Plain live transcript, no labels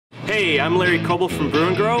Hey, I'm Larry Coble from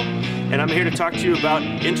Brewing, and I'm here to talk to you about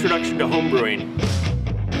Introduction to Homebrewing.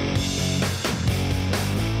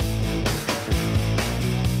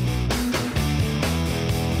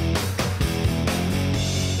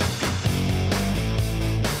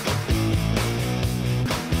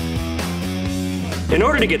 In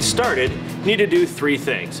order to get started, you need to do three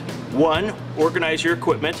things. 1, organize your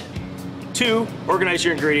equipment. 2, organize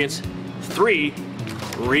your ingredients. 3,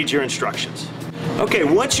 read your instructions. Okay,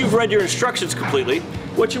 once you've read your instructions completely,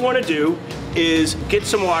 what you want to do is get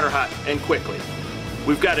some water hot and quickly.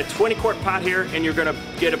 We've got a 20-quart pot here, and you're going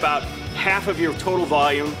to get about half of your total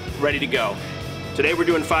volume ready to go. Today we're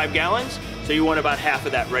doing 5 gallons, so you want about half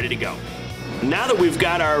of that ready to go. Now that we've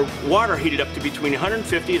got our water heated up to between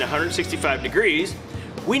 150 and 165 degrees,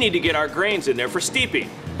 we need to get our grains in there for steeping.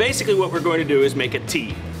 Basically what we're going to do is make a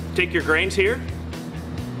tea. Take your grains here,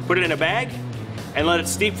 put it in a bag, and let it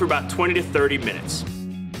steep for about 20 to 30 minutes.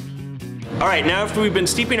 All right, now after we've been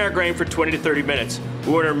steeping our grain for 20 to 30 minutes,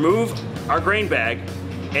 we want to remove our grain bag,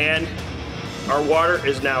 and our water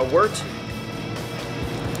is now worked,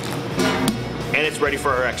 and it's ready for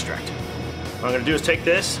our extract. What I'm going to do is take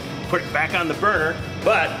this, put it back on the burner,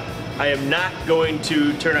 but I am not going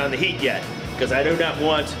to turn on the heat yet, because I do not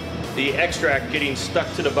want the extract getting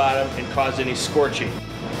stuck to the bottom and cause any scorching.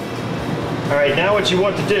 All right, now what you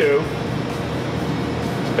want to do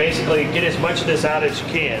is basically get as much of this out as you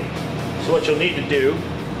can. So what you'll need to do,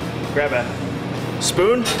 grab a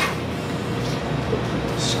spoon,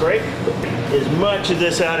 scrape as much of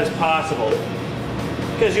this out as possible,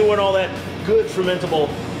 because you want all that good fermentable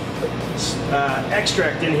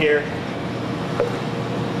extract in here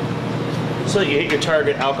so that you hit your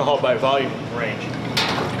target alcohol by volume range.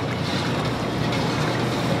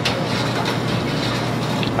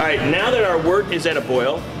 All right, now that our wort is at a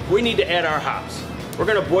boil, we need to add our hops. We're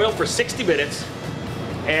going to boil for 60 minutes,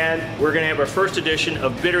 and we're going to have our first edition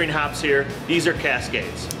of bittering hops here. These are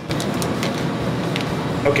Cascades.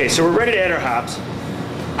 Okay, so we're ready to add our hops.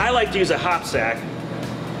 I like to use a hop sack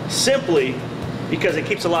simply because it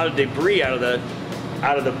keeps a lot of debris out of the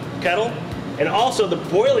kettle, and also the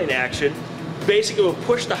boiling action basically will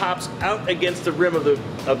push the hops out against the rim of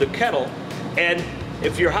the kettle, and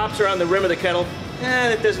if your hops are on the rim of the kettle,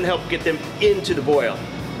 that doesn't help get them into the boil.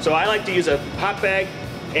 So I like to use a hop bag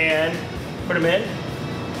and put them in.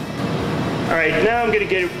 All right, now I'm going to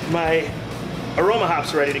get my aroma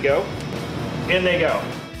hops ready to go. In they go.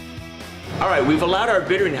 All right, we've allowed our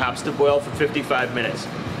bittering hops to boil for 55 minutes.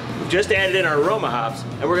 We've just added in our aroma hops,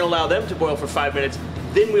 and we're going to allow them to boil for 5 minutes.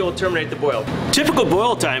 Then we will terminate the boil. Typical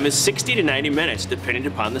boil time is 60 to 90 minutes, depending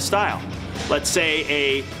upon the style. Let's say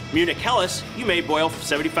a Munich Helles, you may boil for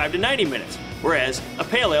 75 to 90 minutes, whereas a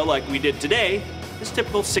pale ale like we did today is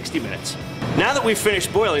typical 60 minutes. Now that we've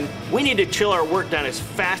finished boiling, we need to chill our wort down as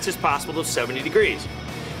fast as possible to 70 degrees.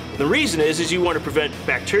 The reason is you want to prevent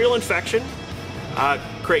bacterial infection,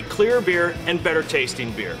 create clearer beer, and better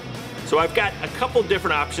tasting beer. So I've got a couple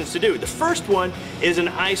different options to do. The first one is an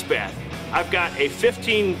ice bath. I've got a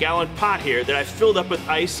 15-gallon pot here that I've filled up with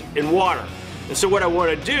ice and water. And so what I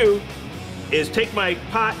want to do is take my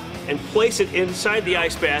pot and place it inside the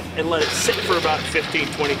ice bath and let it sit for about 15,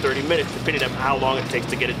 20, 30 minutes, depending on how long it takes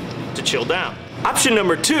to get it to chill down. Option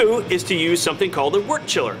number 2 is to use something called a wort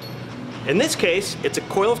chiller. In this case, it's a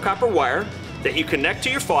coil of copper wire that you connect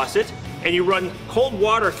to your faucet, and you run cold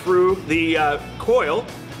water through the coil,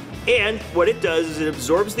 and what it does is it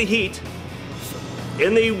absorbs the heat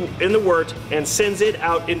in the wort and sends it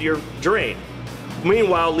out into your drain,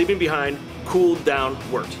 meanwhile leaving behind cooled down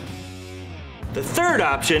wort. The third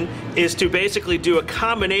option is to basically do a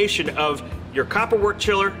combination of your copper wort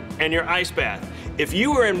chiller and your ice bath. If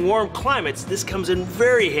you are in warm climates, this comes in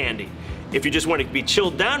very handy. If you just want to be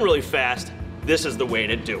chilled down really fast, this is the way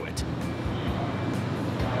to do it.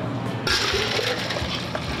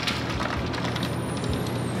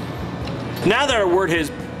 Now that our wort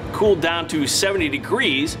has cooled down to 70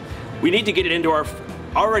 degrees, we need to get it into our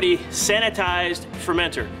already sanitized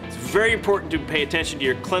fermenter. It's very important to pay attention to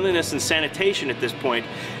your cleanliness and sanitation at this point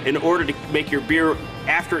in order to make your beer,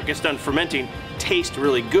 after it gets done fermenting, taste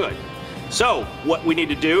really good. So what we need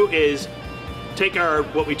to do is take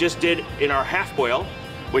what we just did in our half boil,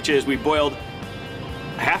 which is we boiled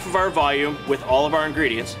half of our volume with all of our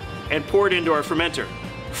ingredients, and pour it into our fermenter.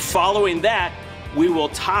 Following that, we will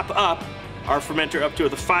top up our fermenter up to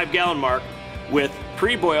the 5-gallon mark with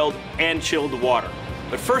pre-boiled and chilled water.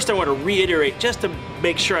 But first I want to reiterate, just to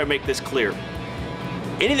make sure I make this clear.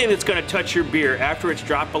 Anything that's going to touch your beer after it's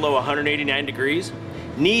dropped below 189 degrees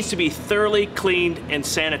needs to be thoroughly cleaned and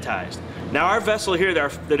sanitized. Now our vessel here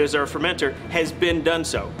that is our fermenter has been done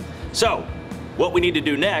so. So What we need to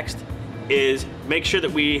do next is make sure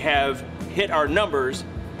that we have hit our numbers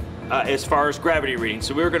as far as gravity reading.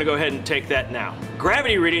 So we're going to go ahead and take that now.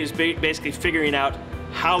 Gravity reading is basically figuring out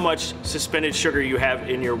how much suspended sugar you have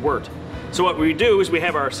in your wort. So what we do is we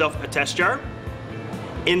have ourselves a test jar.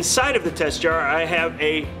 Inside of the test jar, I have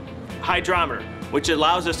a hydrometer, which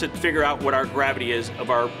allows us to figure out what our gravity is of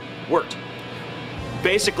our wort.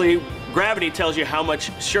 Basically, gravity tells you how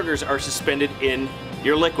much sugars are suspended in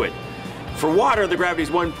your liquid. For water, the gravity is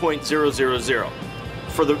 1.000.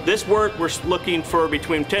 For this wort, we're looking for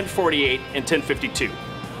between 1048 and 1052.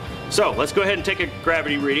 So let's go ahead and take a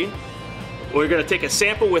gravity reading. We're going to take a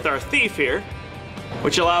sample with our thief here,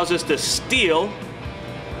 which allows us to steal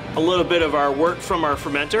a little bit of our wort from our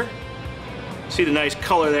fermenter. See the nice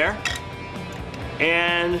color there.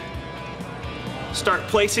 And start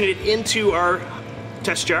placing it into our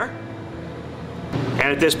test jar.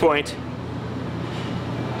 And at this point,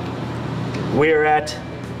 we're at,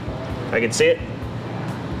 I can see it,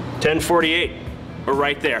 1048. We're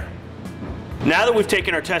right there. Now that we've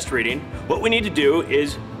taken our test reading, what we need to do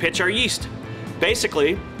is pitch our yeast.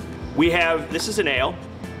 Basically, we have, this is an ale,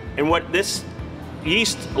 and what this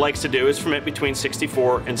yeast likes to do is ferment between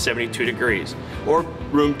 64 and 72 degrees, or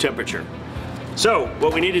room temperature. So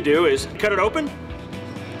what we need to do is cut it open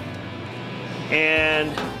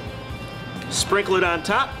and sprinkle it on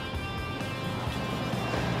top.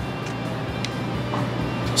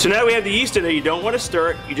 So now we have the yeast in there. You don't want to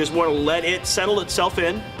stir it. You just want to let it settle itself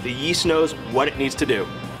in. The yeast knows what it needs to do.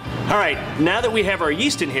 All right, now that we have our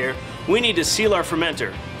yeast in here, we need to seal our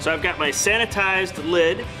fermenter. So I've got my sanitized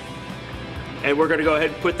lid, and we're going to go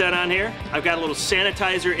ahead and put that on here. I've got a little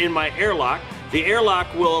sanitizer in my airlock. The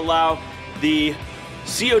airlock will allow the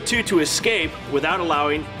CO2 to escape without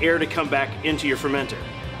allowing air to come back into your fermenter.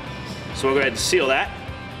 So we'll go ahead and seal that.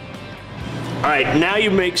 All right, now you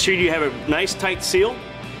make sure you have a nice tight seal.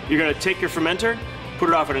 You're going to take your fermenter, put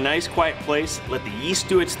it off in a nice quiet place, let the yeast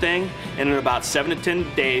do its thing, and in about 7 to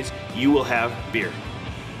 10 days, you will have beer.